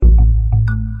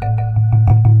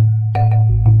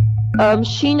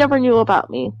She never knew about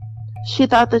me. She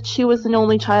thought that she was an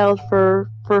only child for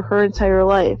her entire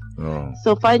life. Oh.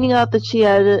 So finding out that she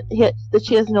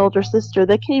has an older sister,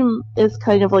 that came as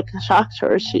kind of like a shock to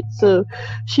her.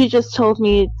 She just told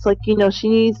me, it's like, she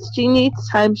needs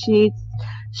time, she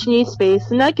needs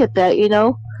space, and I get that,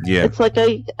 Yeah. It's like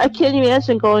I can't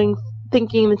imagine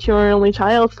thinking that you're an only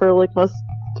child for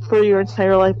your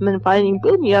entire life, and then finding,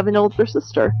 boom, you have an older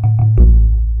sister.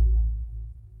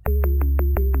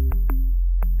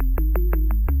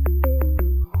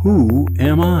 Who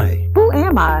am I? Who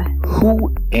am I?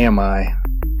 Who am I?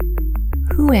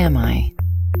 Who am I?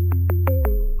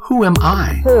 Who am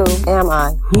I? Who am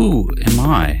I? Who am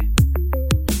I?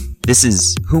 This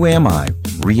is Who Am I,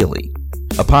 Really?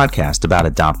 A podcast about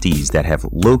adoptees that have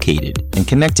located and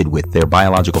connected with their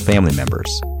biological family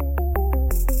members.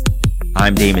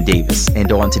 I'm Damon Davis,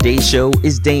 and on today's show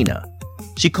is Dana.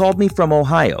 She called me from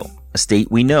Ohio, a state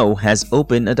we know has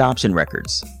open adoption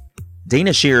records.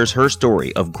 Dana shares her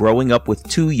story of growing up with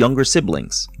two younger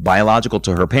siblings, biological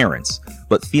to her parents,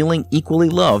 but feeling equally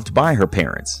loved by her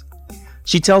parents.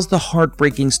 She tells the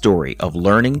heartbreaking story of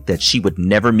learning that she would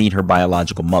never meet her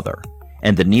biological mother,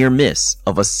 and the near miss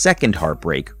of a second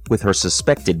heartbreak with her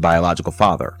suspected biological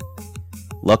father.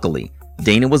 Luckily,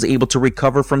 Dana was able to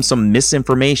recover from some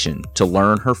misinformation to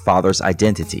learn her father's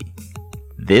identity.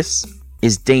 This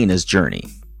is Dana's journey.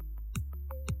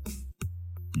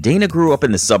 Dana grew up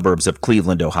in the suburbs of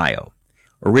Cleveland, Ohio.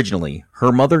 Originally,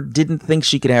 her mother didn't think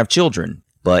she could have children,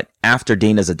 but after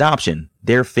Dana's adoption,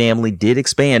 their family did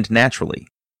expand naturally.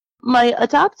 My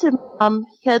adopted mom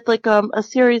had a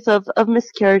series of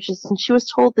miscarriages, and she was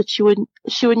told that she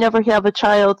would never have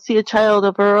see a child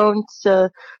of her own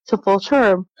to full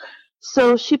term.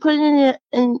 So she put in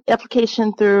an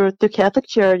application through Catholic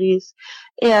Charities,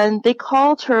 and they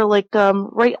called her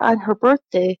right on her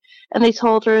birthday, and they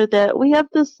told her that we have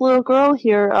this little girl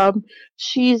here.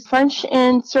 She's French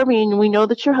and Serbian. We know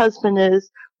that your husband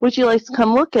is. Would you like to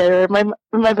come look at her?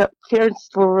 My parents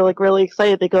were really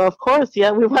excited. They go, of course, yeah,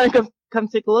 we want to come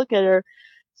take a look at her.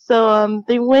 So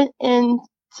they went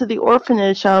into the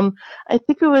orphanage. I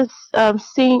think it was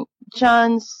St.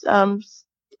 John's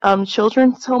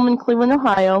Children's Home in Cleveland,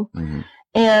 Ohio. Mm-hmm.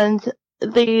 And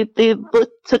they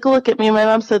took a look at me, and my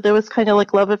mom said there was kind of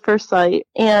like love at first sight.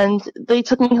 And they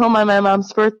took me home on my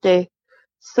mom's birthday.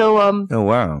 So oh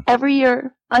wow! Every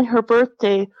year on her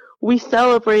birthday, we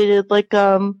celebrated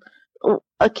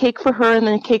a cake for her and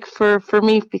then a cake for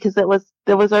me, because that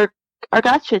was our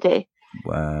gotcha day.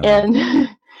 Wow! And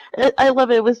I love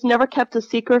it. It was never kept a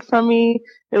secret from me.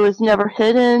 It was never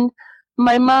hidden.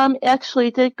 My mom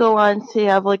actually did go on to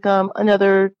have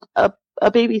another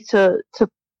baby to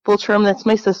full term. That's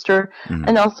my sister, mm-hmm.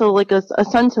 and also a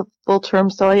son to full term.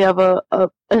 So I have an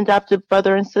adopted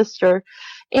brother and sister,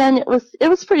 and it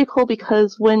was pretty cool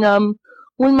because when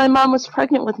my mom was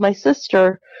pregnant with my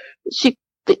sister,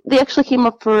 they actually came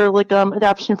up for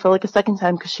adoption for a second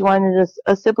time because she wanted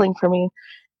a sibling for me,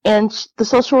 and the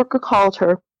social worker called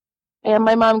her, and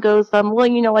my mom goes,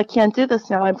 well, I can't do this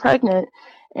now. I'm pregnant.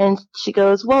 And she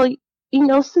goes, well,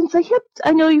 since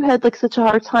I know you had such a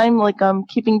hard time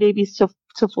keeping babies to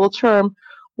full term,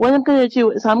 what I'm going to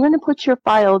do is I'm going to put your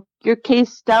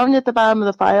case down at the bottom of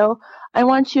the file. I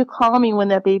want you to call me when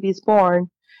that baby's born.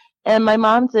 And my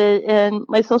mom did, and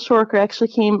my social worker actually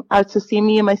came out to see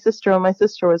me and my sister when my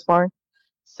sister was born.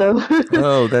 So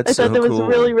oh, that's I thought that cool. was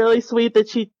really, really sweet that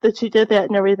she did that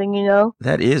and everything,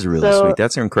 That is really sweet.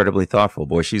 That's incredibly thoughtful.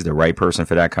 Boy, she's the right person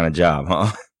for that kind of job,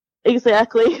 huh?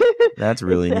 Exactly. That's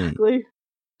really neat.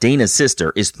 Dana's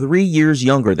sister is 3 years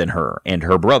younger than her, and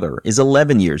her brother is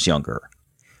 11 years younger.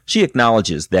 She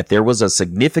acknowledges that there was a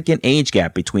significant age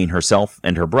gap between herself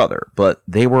and her brother, but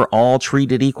they were all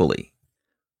treated equally.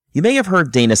 You may have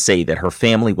heard Dana say that her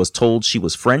family was told she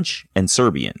was French and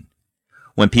Serbian.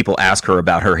 When people ask her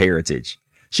about her heritage,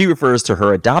 she refers to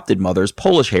her adopted mother's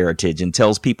Polish heritage and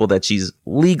tells people that she's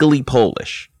legally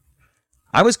Polish.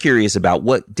 I was curious about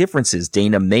what differences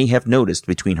Dana may have noticed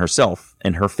between herself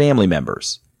and her family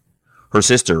members. Her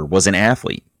sister was an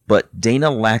athlete, but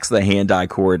Dana lacks the hand-eye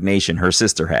coordination her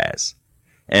sister has.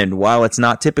 And while it's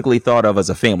not typically thought of as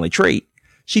a family trait,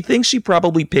 she thinks she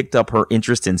probably picked up her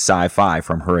interest in sci-fi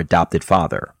from her adopted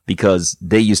father, because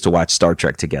they used to watch Star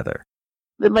Trek together.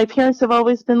 My parents have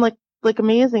always been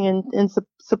amazing and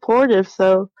supportive,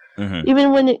 so mm-hmm.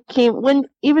 even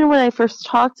when I first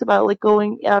talked about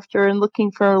going after and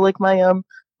looking for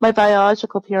my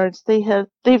biological parents,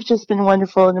 they've just been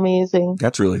wonderful and amazing.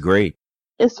 That's really great.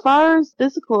 As far as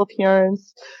physical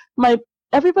appearance,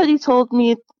 everybody told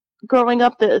me growing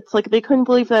up that it's they couldn't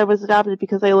believe that I was adopted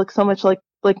because I look so much like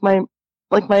my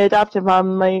like my adopted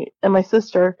mom and my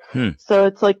sister. So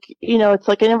it's like, it's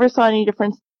like I never saw any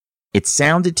difference. It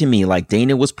sounded to me like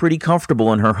Dana was pretty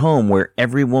comfortable in her home where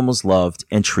everyone was loved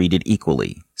and treated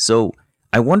equally. So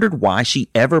I wondered why she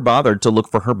ever bothered to look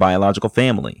for her biological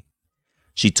family.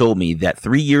 She told me that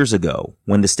 3 years ago,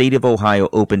 when the state of Ohio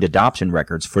opened adoption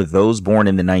records for those born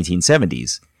in the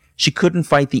 1970s, she couldn't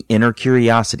fight the inner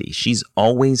curiosity she's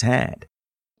always had.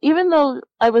 Even though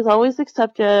I was always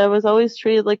accepted, I was always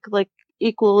treated like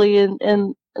equally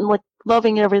and like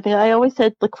loving everything, I always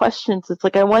had the questions. It's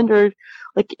like I wondered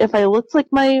like if I looked like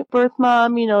my birth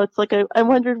mom, it's like I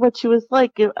wondered what she was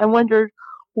like. I wondered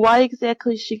why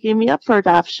exactly she gave me up for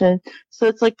adoption. So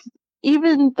it's like,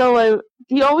 even though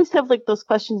you always have like those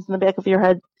questions in the back of your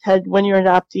head when you're an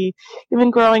adoptee,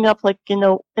 even growing up like, in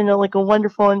a like a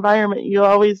wonderful environment, you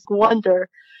always wonder.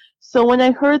 So when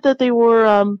I heard that they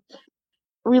were,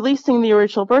 releasing the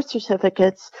original birth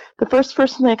certificates, the first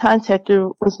person I contacted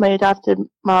was my adopted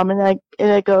mom, and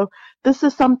I go, this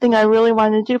is something I really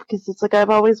want to do because it's like I've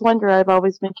always wondered, I've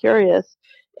always been curious.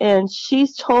 And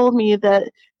she's told me that,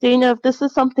 Dana, if this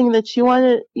is something that you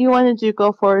want to do,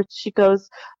 go for it. She goes,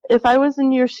 if I was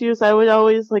in your shoes, I would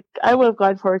have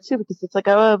gone for it too, because it's like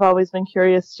I would have always been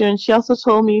curious too. And she also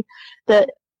told me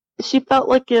that she felt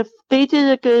like if they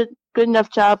did a good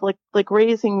enough job like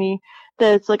raising me,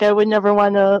 that it's like I would never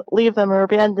want to leave them or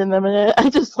abandon them. And I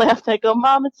just laughed. I go,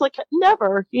 Mom, it's like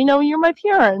never. You're my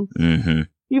parents. Mm-hmm.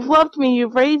 You've loved me.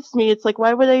 You've raised me. It's like,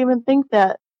 why would I even think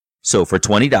that? So for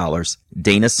 $20,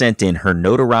 Dana sent in her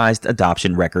notarized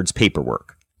adoption records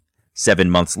paperwork. 7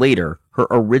 months later, her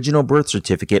original birth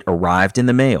certificate arrived in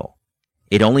the mail.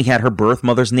 It only had her birth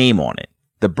mother's name on it.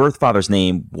 The birth father's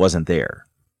name wasn't there.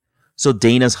 So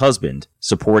Dana's husband,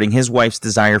 supporting his wife's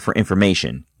desire for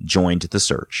information, joined the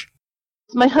search.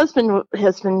 My husband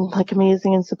has been like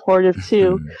amazing and supportive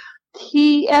too.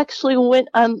 He actually went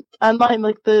online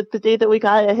like the day that we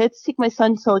got it. I had to take my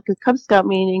son to like a Cub Scout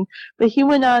meeting, but he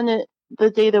went on it the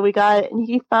day that we got it, and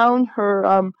he found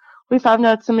her. We found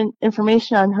out some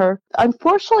information on her.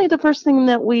 Unfortunately, the first thing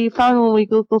that we found when we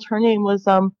Googled her name was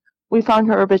we found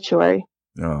her obituary.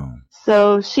 Oh.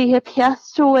 So she had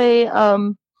passed away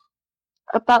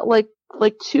about like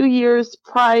 2 years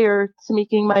prior to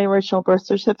making my original birth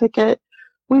certificate.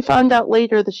 We found out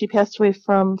later that she passed away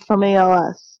from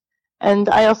ALS. And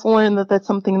I also learned that that's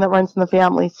something that runs in the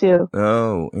family, too.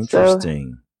 Oh,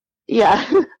 interesting. So,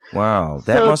 yeah. Wow.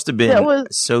 That must have been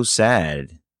so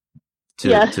sad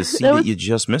to see that you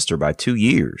just missed her by 2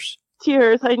 years.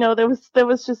 Tears. I know. That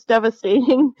was just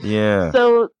devastating. Yeah.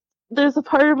 So there's a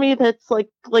part of me that's like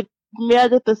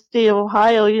mad at the state of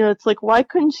Ohio. It's like, why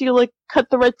couldn't you like cut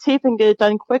the red tape and get it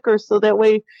done quicker so that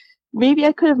way maybe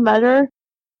I could have met her?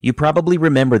 You probably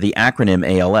remember the acronym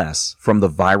ALS from the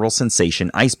viral sensation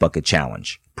Ice Bucket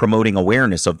Challenge, promoting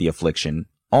awareness of the affliction,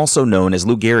 also known as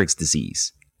Lou Gehrig's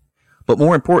disease. But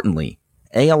more importantly,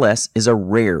 ALS is a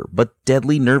rare but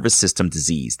deadly nervous system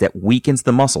disease that weakens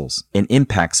the muscles and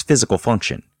impacts physical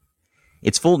function.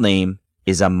 Its full name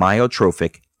is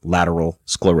amyotrophic lateral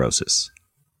sclerosis.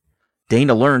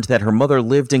 Dana learned that her mother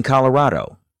lived in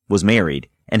Colorado, was married,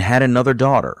 and had another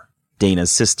daughter,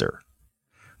 Dana's sister.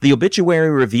 The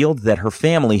obituary revealed that her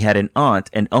family had an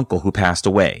aunt and uncle who passed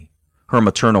away. Her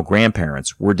maternal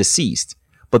grandparents were deceased,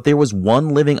 but there was one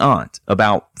living aunt,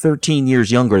 about 13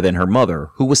 years younger than her mother,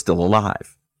 who was still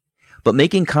alive. But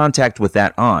making contact with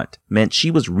that aunt meant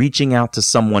she was reaching out to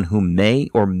someone who may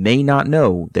or may not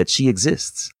know that she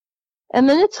exists. And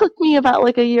then it took me about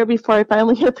like a year before I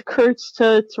finally had the courage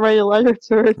to write a letter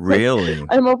to her. It's really? Like,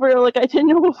 I'm over here like I didn't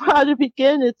know how to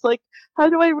begin. It's like, how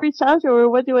do I reach out to her?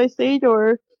 What do I say to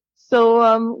her?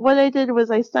 So what I did was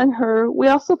I sent her. We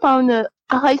also found a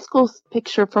high school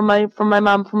picture from my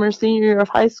mom from her senior year of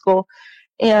high school,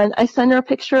 and I sent her a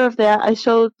picture of that. I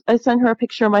sent her a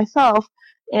picture of myself,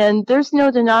 and there's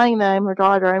no denying that I'm her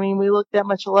daughter. I mean, we look that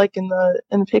much alike in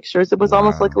the pictures. It was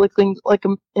almost like looking like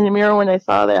in a mirror when I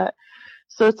saw that.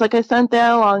 So it's like I sent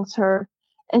that along to her,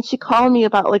 and she called me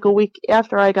about like a week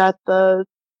after she got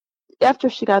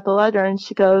the letter, and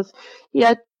she goes,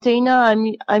 "Yeah, Dana,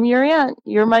 I'm your aunt.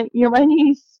 You're my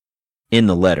niece." In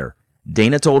the letter,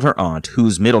 Dana told her aunt,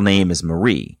 whose middle name is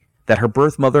Marie, that her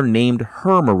birth mother named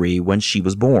her Marie when she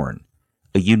was born,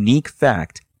 a unique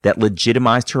fact that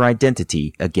legitimized her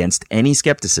identity against any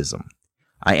skepticism.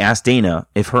 I asked Dana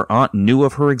if her aunt knew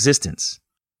of her existence.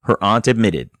 Her aunt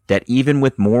admitted that even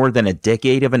with more than a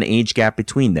decade of an age gap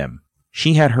between them,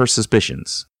 she had her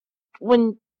suspicions.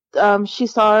 When she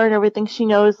saw her and everything, she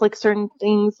knows like certain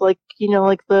things, like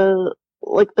like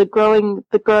the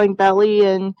growing belly,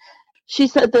 and she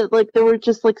said that like there were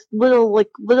just like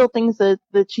little things that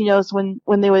she knows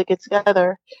when they would get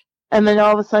together, and then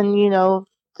all of a sudden,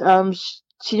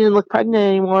 she didn't look pregnant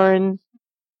anymore, and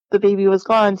the baby was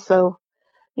gone. So,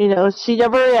 she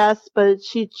never asked, but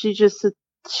she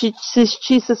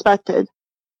suspected.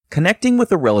 Connecting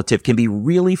with a relative can be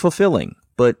really fulfilling,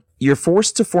 but you're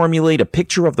forced to formulate a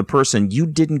picture of the person you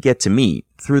didn't get to meet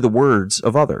through the words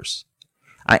of others.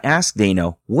 I asked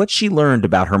Dana what she learned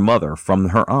about her mother from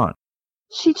her aunt.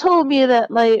 She told me that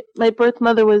my birth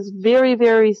mother was very,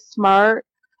 very smart.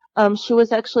 She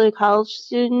was actually a college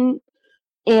student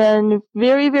and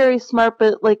very, very smart,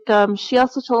 but she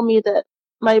also told me that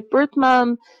my birth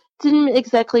mom didn't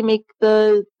exactly make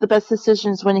the best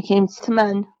decisions when it came to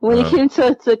men, when it came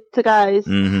to guys.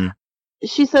 Mm-hmm.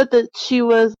 She said that she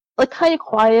was like kind of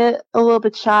quiet, a little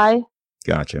bit shy.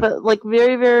 Gotcha. But like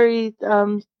very, very,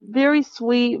 very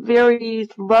sweet, very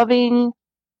loving.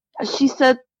 She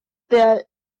said that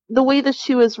the way that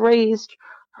she was raised,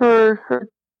 her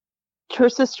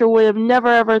sister would have never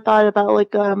ever thought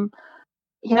about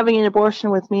having an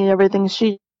abortion with me and everything.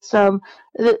 That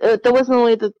wasn't the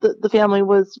way that the family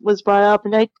was brought up.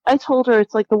 And I told her,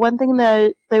 it's like the one thing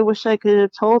that I wish I could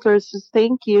have told her is just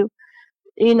thank you.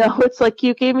 It's like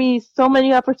you gave me so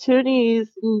many opportunities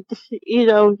and,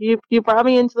 you brought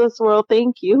me into this world.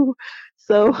 Thank you.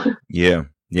 So. Yeah,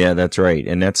 that's right.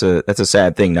 And that's a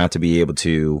sad thing not to be able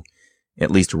to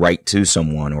at least write to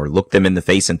someone or look them in the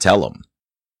face and tell them.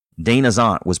 Dana's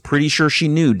aunt was pretty sure she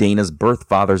knew Dana's birth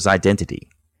father's identity.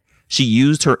 She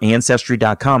used her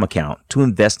Ancestry.com account to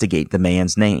investigate the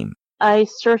man's name. I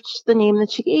searched the name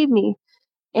that she gave me,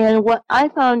 and what I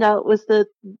found out was that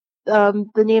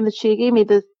the name that she gave me,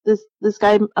 this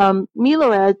guy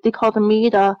Milorad, they called him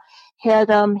Mida,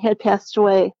 had passed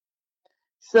away.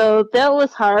 So that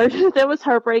was hard. That was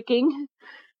heartbreaking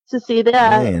to see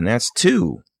that. Man, that's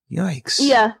two. Yikes.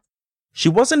 Yeah. She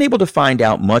wasn't able to find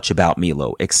out much about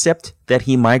Milo, except that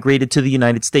he migrated to the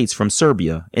United States from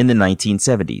Serbia in the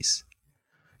 1970s.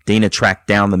 Dana tracked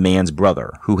down the man's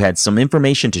brother, who had some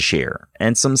information to share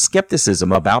and some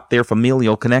skepticism about their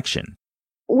familial connection.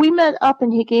 We met up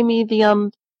and he gave me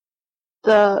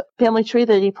the family tree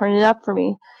that he printed up for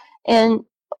me. And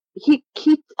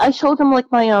I showed him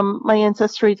like my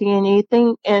ancestry DNA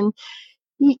thing, and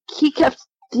he kept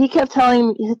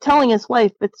telling his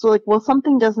wife, it's like, well,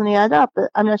 something doesn't add up.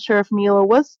 I'm not sure if Milo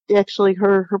was actually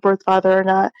her birth father or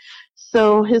not.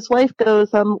 So his wife goes,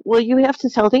 well, you have to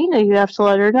tell Dana, you have to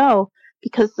let her know,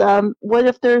 because what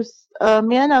if there's a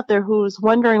man out there who's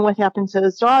wondering what happened to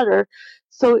his daughter?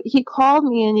 So he called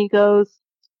me and he goes,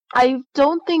 I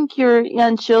don't think your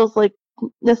Aunt Jill's like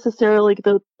necessarily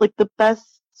the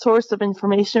best source of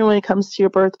information when it comes to your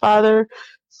birth father.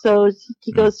 So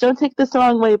he goes, don't take this the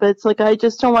wrong way, but it's like, I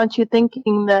just don't want you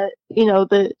thinking that,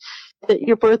 that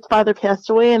your birth father passed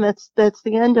away and that's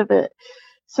the end of it.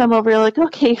 So I'm over here like,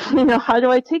 okay, how do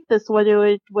I take this? What do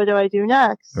I do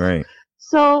next? Right.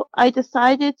 So I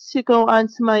decided to go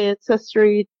onto my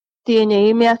ancestry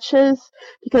DNA matches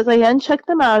because I hadn't checked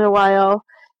them out a while.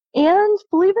 And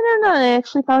believe it or not, I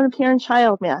actually found a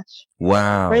parent-child match.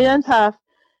 Wow. Right on top.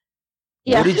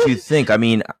 Yeah. What did you think? I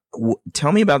mean,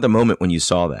 tell me about the moment when you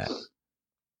saw that.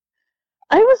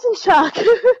 I was in shock.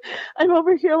 I'm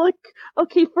over here like,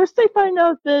 okay, first I find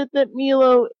out that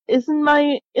Milo isn't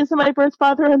my birth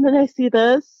father, and then I see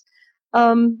this.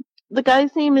 The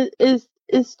guy's name is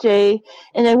Jay,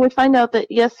 and I would find out that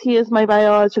yes, he is my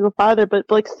biological father, but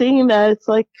like seeing that, it's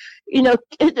like,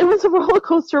 it was a roller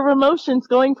coaster of emotions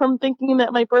going from thinking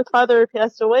that my birth father had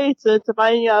passed away to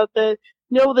finding out that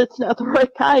no, that's not the right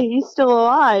guy. He's still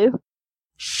alive.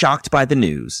 Shocked by the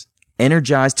news,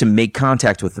 energized to make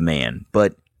contact with the man,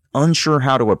 but unsure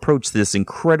how to approach this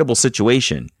incredible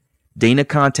situation, Dana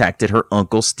contacted her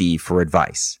Uncle Steve for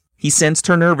advice. He sensed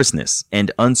her nervousness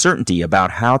and uncertainty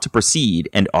about how to proceed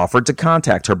and offered to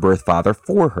contact her birth father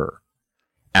for her.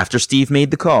 After Steve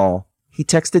made the call, he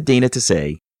texted Dana to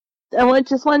say,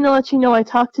 just wanted to let you know I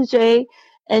talked to Jay,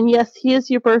 and yes, he is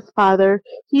your birth father.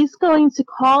 He's going to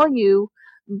call you,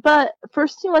 but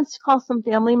first he wants to call some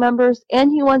family members,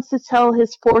 and he wants to tell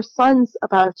his 4 sons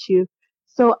about you.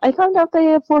 So I found out they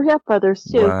have 4 half-brothers,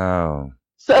 too. Wow.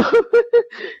 So...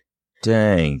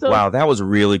 Dang. So, wow, that was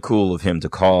really cool of him to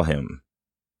call him.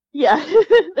 Yeah,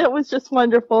 that was just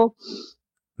wonderful.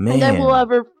 Man. And I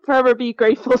will forever be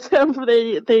grateful to them for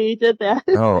they did that.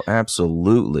 Oh,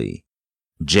 absolutely.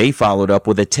 Jay followed up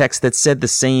with a text that said the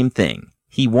same thing.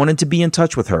 He wanted to be in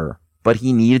touch with her, but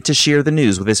he needed to share the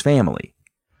news with his family.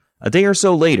 A day or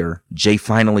so later, Jay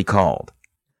finally called.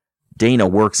 Dana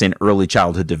works in early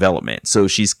childhood development, so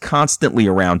she's constantly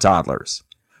around toddlers.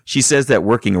 She says that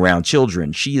working around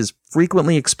children, she is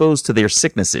frequently exposed to their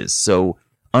sicknesses, so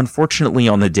unfortunately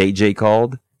on the day Jay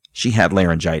called, she had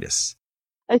laryngitis.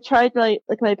 I tried my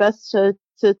best to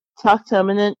talk to him,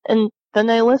 and then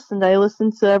I listened. I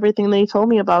listened to everything they told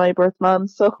me about my birth mom.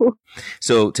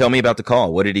 So tell me about the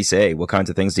call. What did he say? What kinds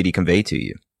of things did he convey to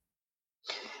you?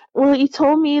 Well, he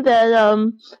told me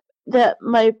that that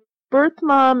my birth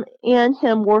mom and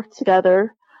him worked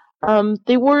together.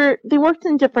 They worked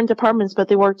in different departments, but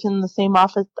they worked in the same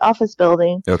office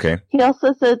building. Okay. He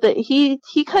also said that he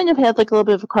kind of had like a little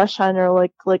bit of a crush on her,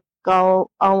 like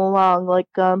all along.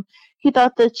 He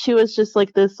thought that she was just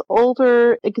like this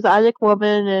older, exotic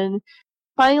woman, and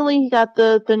finally he got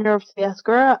the nerve to ask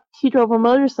her out. He drove a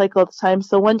motorcycle at the time,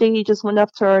 so one day he just went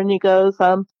up to her and he goes,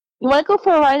 "You want to go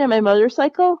for a ride on my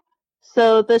motorcycle?"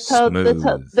 So that's how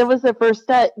that was the first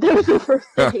date. There was the first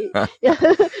date. Yeah.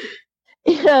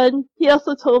 And he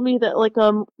also told me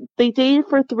that they dated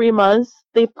for 3 months.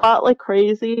 They fought like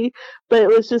crazy, but it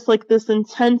was just like this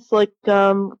intense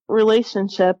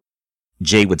relationship.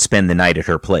 Jay would spend the night at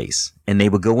her place, and they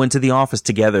would go into the office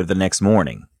together the next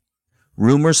morning.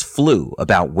 Rumors flew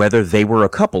about whether they were a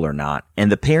couple or not,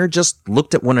 and the pair just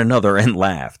looked at one another and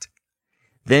laughed.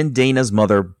 Then Dana's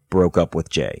mother broke up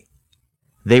with Jay.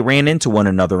 They ran into one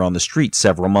another on the street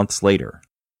several months later.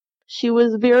 She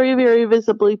was very, very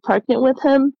visibly pregnant with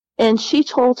him, and she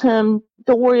told him,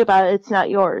 "Don't worry about it, it's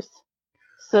not yours."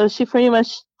 So she pretty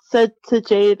much said to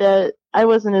Jay that I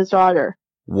wasn't his daughter.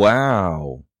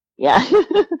 Wow. Yeah.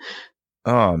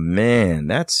 Oh,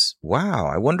 man, wow.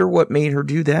 I wonder what made her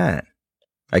do that.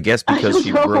 I guess because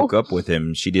she broke up with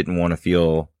him, she didn't want to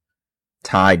feel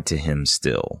tied to him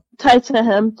still. Tied to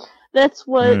him. That's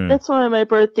one of my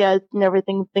birth dads and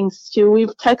everything thinks too.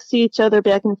 We've texted each other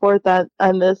back and forth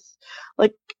on this.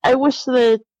 I wish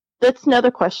that's another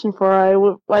question for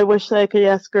her. I wish that I could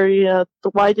ask her,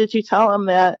 why did you tell him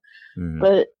that?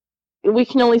 But we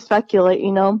can only speculate,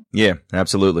 Yeah,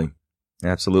 absolutely.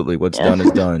 Absolutely. What's done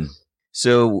is done.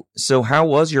 So how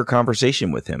was your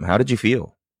conversation with him? How did you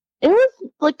feel? It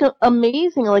was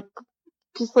amazing,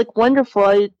 just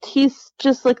wonderful. He's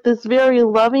just this very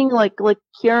loving,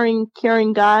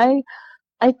 caring guy.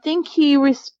 I think he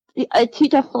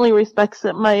definitely respects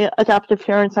that my adoptive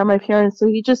parents are my parents. So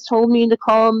he just told me to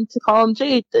call him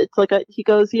Jay. It's he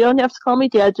goes, "You don't have to call me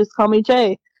Dad, just call me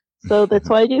Jay." So that's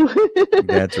what I do.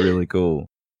 That's really cool.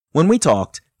 When we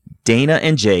talked, Dana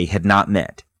and Jay had not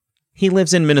met. He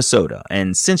lives in Minnesota,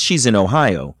 and since she's in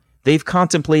Ohio, they've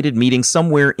contemplated meeting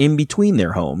somewhere in between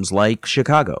their homes, like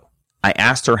Chicago. I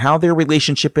asked her how their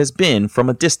relationship has been from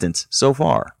a distance so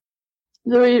far.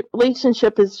 The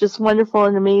relationship is just wonderful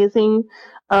and amazing.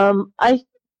 I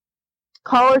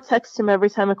call or text him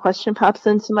every time a question pops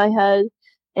into my head,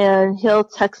 and he'll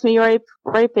text me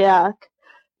right back.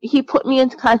 He put me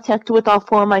into contact with all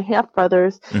 4 of my half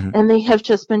brothers, and they have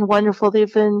just been wonderful.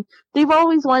 They've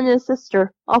always wanted a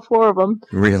sister, all 4 of them.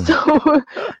 Really? So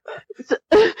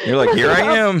you're like, here I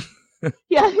am.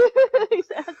 Yeah,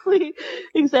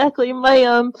 exactly.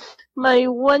 My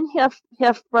one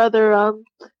half brother,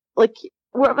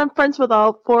 I'm friends with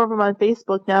all 4 of them on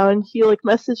Facebook now, and he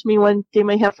messaged me one day,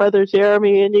 my half brother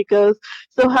Jeremy, and he goes,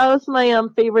 "So how's my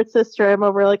favorite sister?" I'm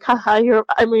over haha,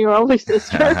 I'm your only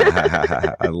sister.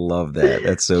 I love that.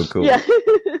 That's so cool. Yeah.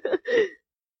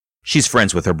 She's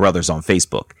friends with her brothers on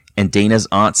Facebook, and Dana's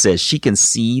aunt says she can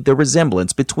see the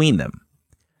resemblance between them.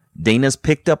 Dana's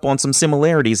picked up on some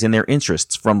similarities in their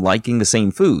interests, from liking the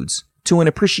same foods to an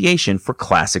appreciation for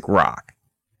classic rock.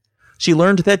 She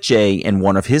learned that Jay and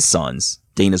one of his sons,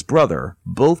 Dana's brother,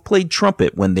 both played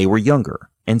trumpet when they were younger,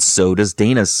 and so does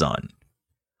Dana's son.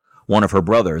 One of her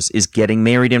brothers is getting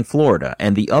married in Florida,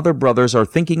 and the other brothers are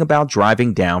thinking about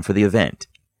driving down for the event.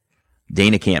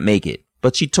 Dana can't make it,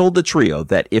 but she told the trio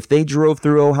that if they drove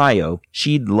through Ohio,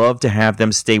 she'd love to have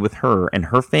them stay with her and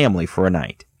her family for a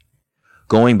night.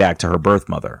 Going back to her birth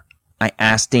mother, I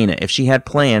asked Dana if she had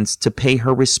plans to pay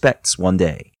her respects one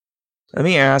day. Let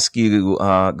me ask you,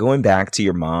 going back to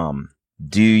your mom,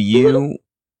 do you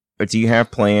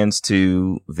have plans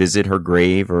to visit her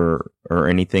grave or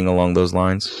anything along those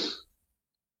lines?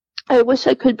 I wish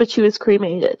I could, but she was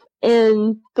cremated.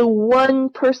 And the one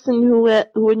person who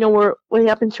would know what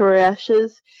happened to her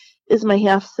ashes is my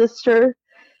half-sister.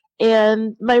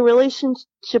 And my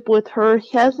relationship with her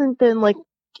hasn't been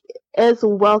as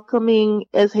welcoming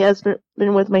as has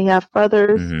been with my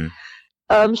half-brothers.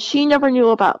 She never knew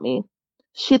about me.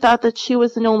 She thought that she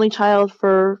was an only child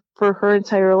for her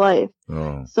entire life.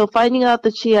 Oh. So finding out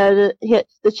that she has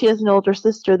an older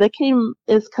sister, that came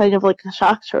as kind of a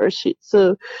shock to her.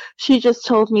 She just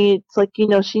told me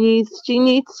it's she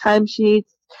needs time, she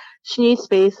needs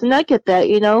space, and I get that,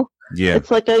 Yeah.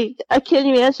 It's like I can't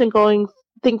imagine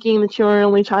thinking that you're an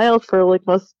only child for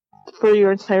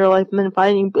your entire life, and then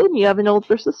finding, boom, you have an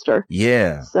older sister.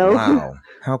 Yeah. So wow.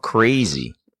 How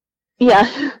crazy.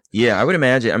 Yeah. Yeah, I would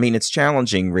imagine. I mean, it's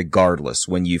challenging regardless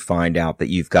when you find out that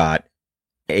you've got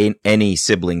any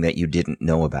sibling that you didn't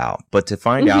know about. But to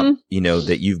find out,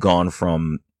 that you've gone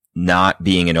from not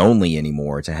being an only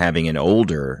anymore to having an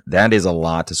older, that is a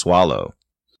lot to swallow.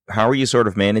 How are you sort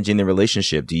of managing the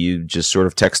relationship? Do you just sort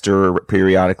of text her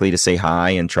periodically to say hi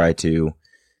and try to,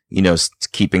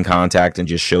 keep in contact and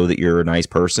just show that you're a nice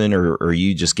person? Or are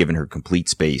you just giving her complete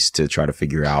space to try to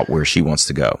figure out where she wants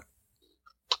to go?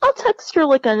 I'll text her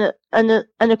on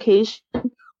an occasion.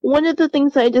 One of the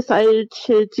things I decided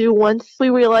to do once we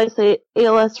realized that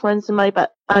ALS runs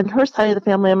on her side of the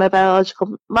family, on my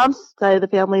biological mom's side of the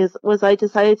family, was I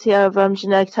decided to have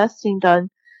genetic testing done,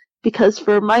 because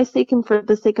for my sake and for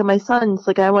the sake of my sons,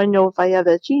 I want to know if I have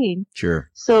that gene. Sure.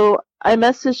 So I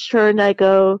messaged her and I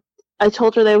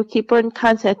told her that I would keep her in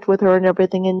contact with her and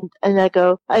everything, and I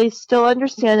go, I still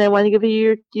understand. I want to give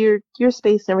you your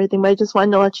space and everything, but I just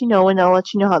wanted to let you know, and I'll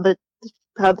let you know how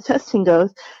the testing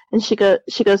goes. And she goes,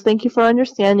 thank you for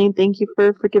understanding. Thank you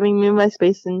for giving me my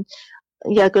space, and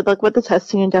yeah, good luck with the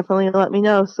testing, and definitely let me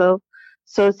know. So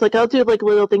it's I'll do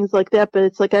little things like that, but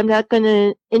it's I'm not going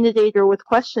to inundate her with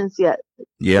questions yet.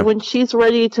 Yeah. When she's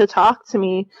ready to talk to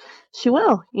me, she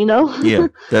will, Yeah,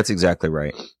 that's exactly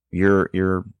right.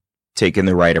 You're taking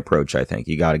the right approach, I think.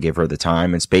 You got to give her the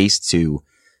time and space to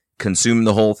consume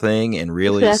the whole thing and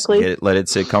really let it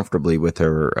sit comfortably with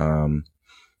her.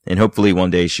 And hopefully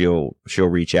one day she'll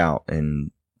reach out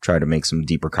and try to make some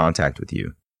deeper contact with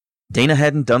you. Dana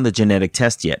hadn't done the genetic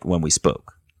test yet when we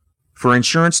spoke. For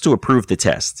insurance to approve the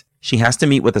test, she has to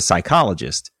meet with a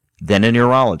psychologist, then a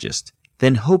neurologist,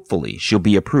 then hopefully she'll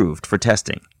be approved for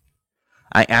testing.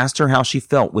 I asked her how she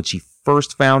felt when she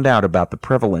first found out about the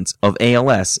prevalence of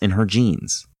ALS in her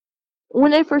genes.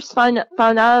 When I first found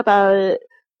out about it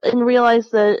and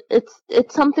realized that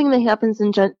it's something that happens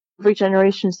in every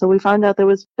generation, so we found out there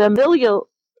was familial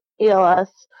ALS.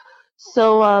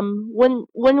 So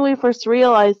when we first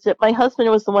realized it, my husband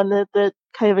was the one that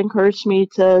kind of encouraged me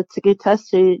to get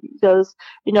tested. He goes,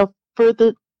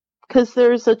 because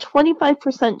there's a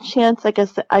 25% chance, I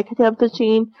guess, that I could have the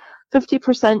gene,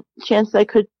 50% chance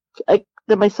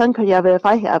that my son could have it if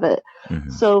I have it. Mm-hmm.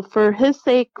 So for his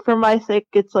sake, for my sake,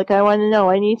 it's I want to know.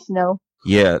 I need to know.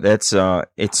 Yeah, that's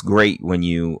it's great when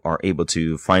you are able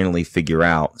to finally figure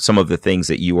out some of the things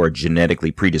that you are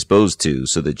genetically predisposed to,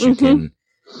 so that you can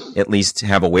at least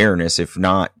have awareness, if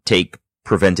not take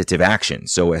preventative action,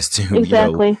 so as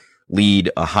to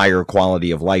lead a higher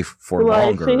quality of life for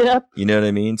longer. Yep. You know what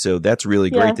I mean? So that's really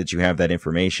great that you have that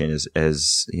information,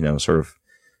 as sort of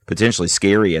potentially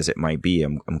scary as it might be.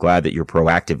 I'm glad that you're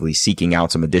proactively seeking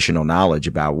out some additional knowledge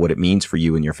about what it means for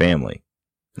you and your family.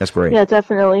 That's great. Yeah,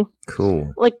 definitely.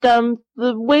 Cool. The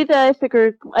way that I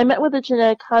figured, I met with a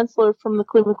genetic counselor from the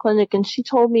Cleveland Clinic, and she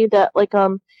told me that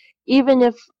even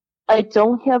if I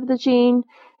don't have the gene,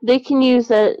 they can use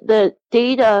the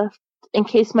data in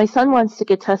case my son wants to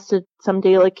get tested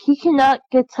someday. He cannot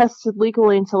get tested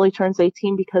legally until he turns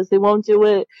 18, because they won't do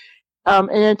it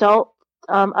in adult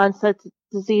onset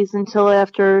disease until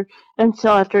after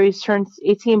he turns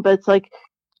 18. But it's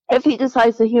if he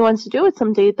decides that he wants to do it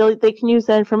someday, they can use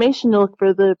that information to look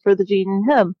for the gene in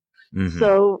him. Mm-hmm.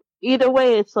 So either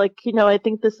way, it's I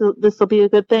think this will be a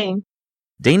good thing.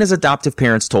 Dana's adoptive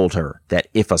parents told her that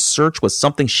if a search was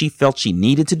something she felt she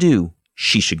needed to do,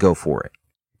 she should go for it.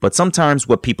 But sometimes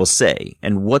what people say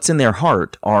and what's in their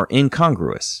heart are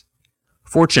incongruous.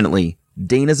 Fortunately,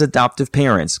 Dana's adoptive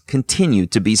parents continue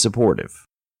to be supportive.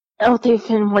 Oh, they've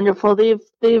been wonderful. They've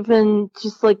been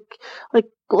just like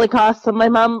awesome. My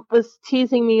mom was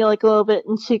teasing me a little bit,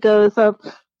 and she goes,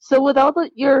 so with all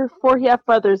your 4 half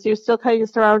brothers, you're still kind of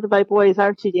surrounded by boys,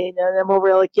 aren't you, Dana? And I'm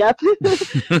over yep.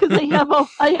 Because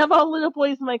I have all little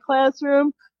boys in my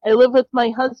classroom. I live with my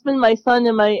husband, my son,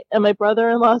 and my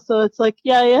brother-in-law. So it's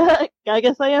yeah, I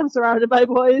guess I am surrounded by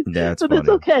boys. That's but funny. It's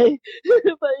okay.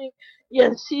 But yeah,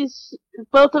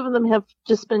 both of them have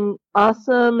just been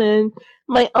awesome. And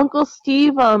my Uncle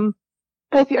Steve, my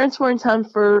parents were in town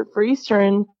for Easter,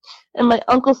 and my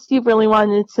Uncle Steve really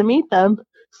wanted to meet them.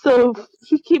 So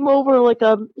he came over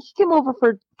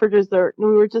for dessert, and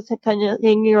we were just kind of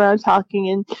hanging around talking,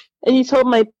 and he told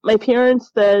my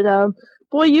parents that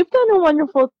boy, you've done a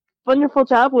wonderful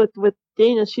job with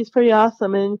Dana. She's pretty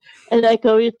awesome. And I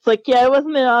go, it's yeah, I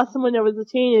wasn't that awesome when I was a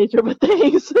teenager, but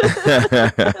thanks.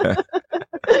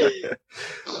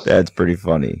 That's pretty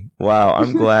funny. Wow,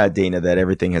 I'm glad, Dana, that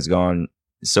everything has gone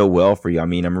so well for you. I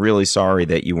mean, I'm really sorry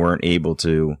that you weren't able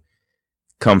to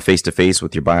come face to face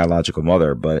with your biological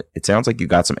mother, but it sounds like you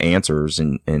got some answers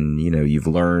and you've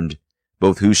learned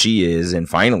both who she is and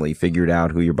finally figured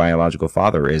out who your biological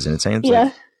father is. And it sounds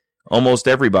like almost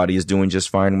everybody is doing just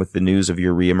fine with the news of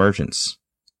your reemergence.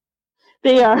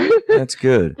 They are. That's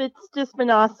good. It's just been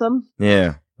awesome.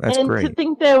 Yeah, that's great. And to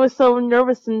think that I was so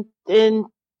nervous and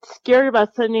scared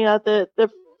about sending out the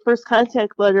first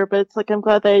contact letter, but it's like, I'm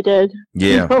glad that I did.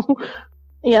 Yeah.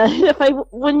 Yeah, if I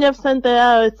wouldn't have sent that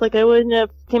out, it's like I wouldn't have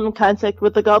came in contact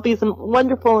with like all these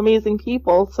wonderful, amazing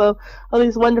people. So all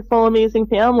these wonderful, amazing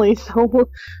families. So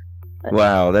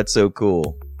wow, that's so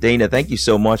cool. Dana, thank you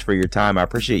so much for your time. I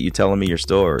appreciate you telling me your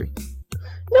story.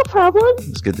 No problem.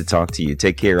 It's good to talk to you.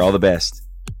 Take care. All the best.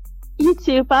 You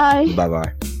too. Bye.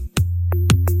 Bye-bye.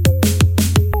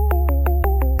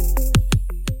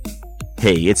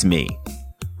 Hey, it's me.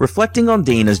 Reflecting on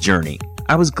Dana's journey,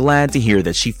 I was glad to hear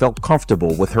that she felt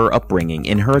comfortable with her upbringing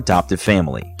in her adoptive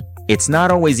family. It's not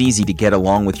always easy to get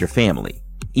along with your family,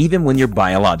 even when you're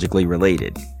biologically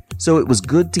related. So it was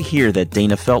good to hear that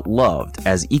Dana felt loved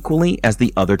as equally as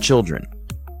the other children.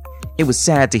 It was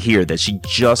sad to hear that she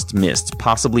just missed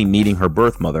possibly meeting her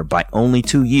birth mother by only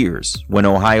 2 years when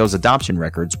Ohio's adoption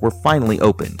records were finally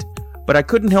opened. But I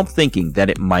couldn't help thinking that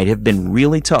it might have been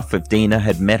really tough if Dana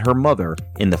had met her mother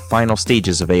in the final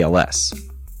stages of ALS.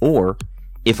 Or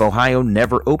if Ohio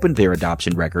never opened their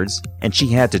adoption records and she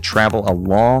had to travel a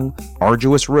long,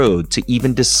 arduous road to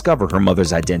even discover her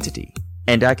mother's identity.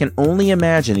 And I can only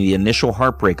imagine the initial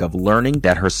heartbreak of learning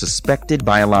that her suspected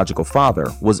biological father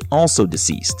was also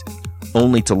deceased,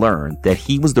 only to learn that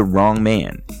he was the wrong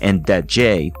man and that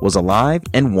Jay was alive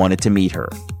and wanted to meet her.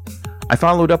 I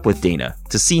followed up with Dana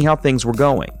to see how things were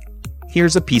going.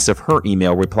 Here's a piece of her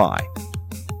email reply.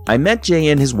 I met Jay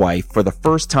and his wife for the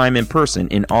first time in person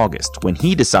in August when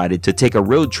he decided to take a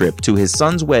road trip to his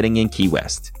son's wedding in Key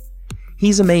West.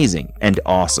 He's amazing and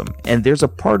awesome, and there's a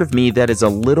part of me that is a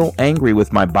little angry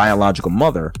with my biological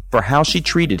mother for how she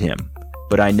treated him,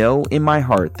 but I know in my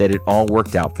heart that it all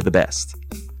worked out for the best.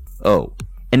 Oh,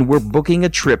 and we're booking a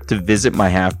trip to visit my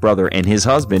half-brother and his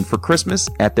husband for Christmas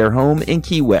at their home in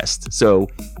Key West, so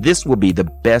this will be the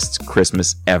best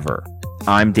Christmas ever.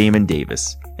 I'm Damon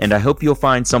Davis, and I hope you'll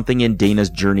find something in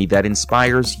Dana's journey that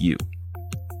inspires you,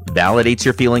 validates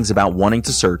your feelings about wanting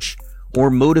to search, or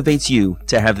motivates you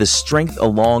to have the strength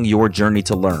along your journey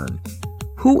to learn.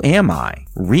 Who am I,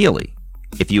 really?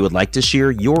 If you would like to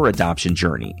share your adoption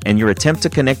journey and your attempt to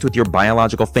connect with your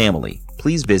biological family,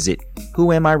 please visit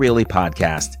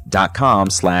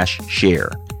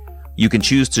whoamireallypodcast.com/share. You can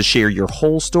choose to share your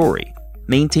whole story,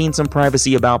 maintain some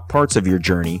privacy about parts of your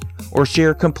journey, or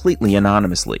share completely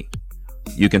anonymously.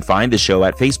 You can find the show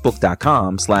at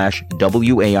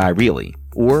facebook.com/WAIReally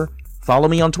or follow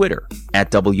me on Twitter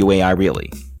at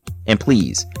WAIReally. And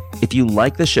please, if you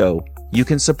like the show, you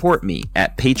can support me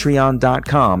at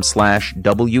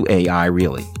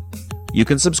patreon.com/WAIReally. You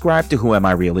can subscribe to Who Am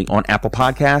I Really on Apple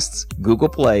Podcasts, Google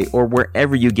Play, or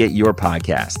wherever you get your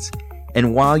podcasts.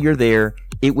 And while you're there,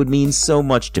 it would mean so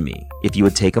much to me if you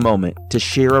would take a moment to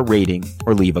share a rating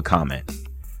or leave a comment.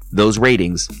 Those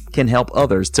ratings can help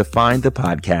others to find the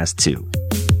podcast too.